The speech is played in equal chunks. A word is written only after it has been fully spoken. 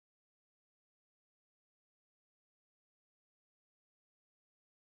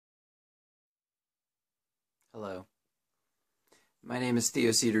Hello, my name is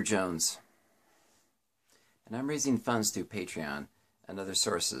Theo Cedar Jones, and I'm raising funds through Patreon and other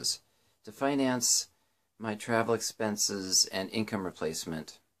sources to finance my travel expenses and income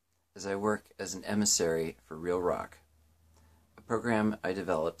replacement as I work as an emissary for Real Rock, a program I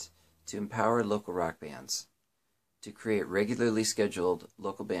developed to empower local rock bands to create regularly scheduled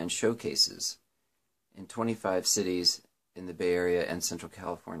local band showcases in 25 cities in the Bay Area and Central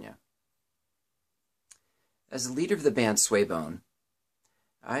California. As the leader of the band Swaybone,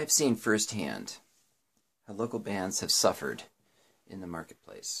 I have seen firsthand how local bands have suffered in the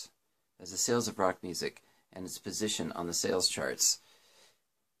marketplace as the sales of rock music and its position on the sales charts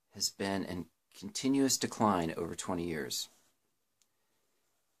has been in continuous decline over 20 years.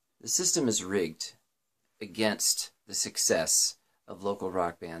 The system is rigged against the success of local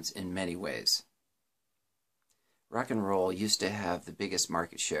rock bands in many ways. Rock and roll used to have the biggest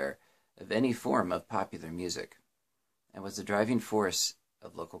market share of any form of popular music, and was the driving force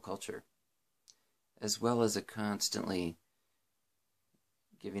of local culture, as well as constantly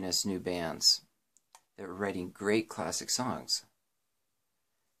giving us new bands that were writing great classic songs.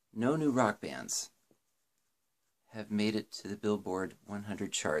 No new rock bands have made it to the Billboard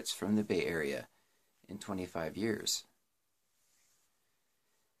 100 charts from the Bay Area in 25 years.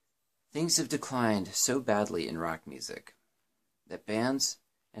 Things have declined so badly in rock music that bands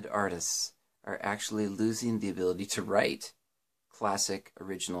and artists are actually losing the ability to write classic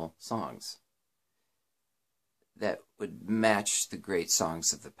original songs that would match the great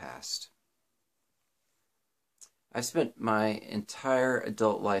songs of the past. I've spent my entire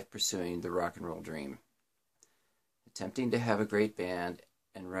adult life pursuing the rock and roll dream, attempting to have a great band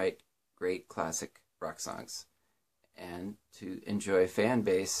and write great classic rock songs, and to enjoy a fan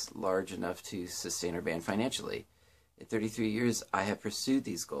base large enough to sustain our band financially. In 33 years, I have pursued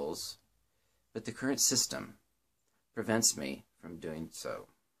these goals, but the current system prevents me from doing so.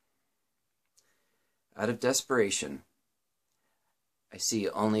 Out of desperation, I see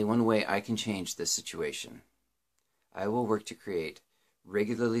only one way I can change this situation. I will work to create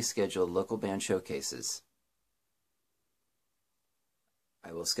regularly scheduled local band showcases.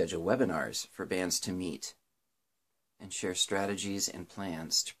 I will schedule webinars for bands to meet and share strategies and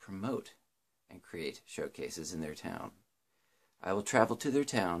plans to promote and create showcases in their town. I will travel to their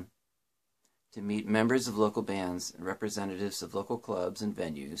town to meet members of local bands and representatives of local clubs and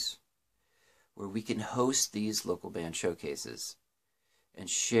venues where we can host these local band showcases and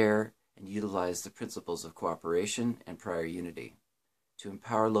share and utilize the principles of cooperation and prior unity to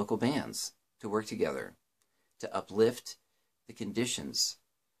empower local bands to work together to uplift the conditions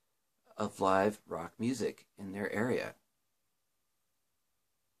of live rock music in their area.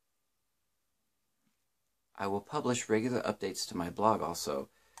 I will publish regular updates to my blog also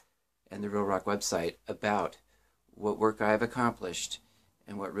and the Real Rock website about what work I have accomplished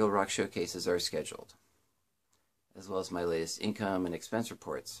and what Real Rock showcases are scheduled, as well as my latest income and expense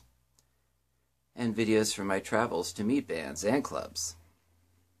reports and videos from my travels to meet bands and clubs,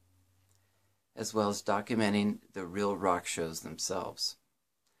 as well as documenting the Real Rock shows themselves.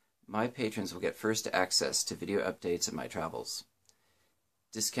 My patrons will get first access to video updates of my travels,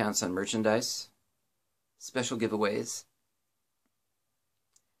 discounts on merchandise, special giveaways,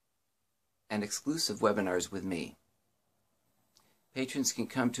 and exclusive webinars with me. Patrons can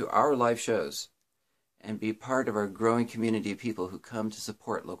come to our live shows and be part of our growing community of people who come to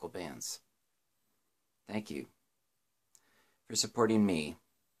support local bands. Thank you for supporting me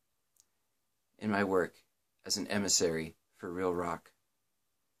in my work as an emissary for Real Rock.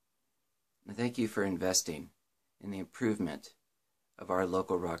 And thank you for investing in the improvement of our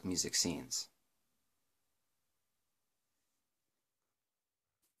local rock music scenes.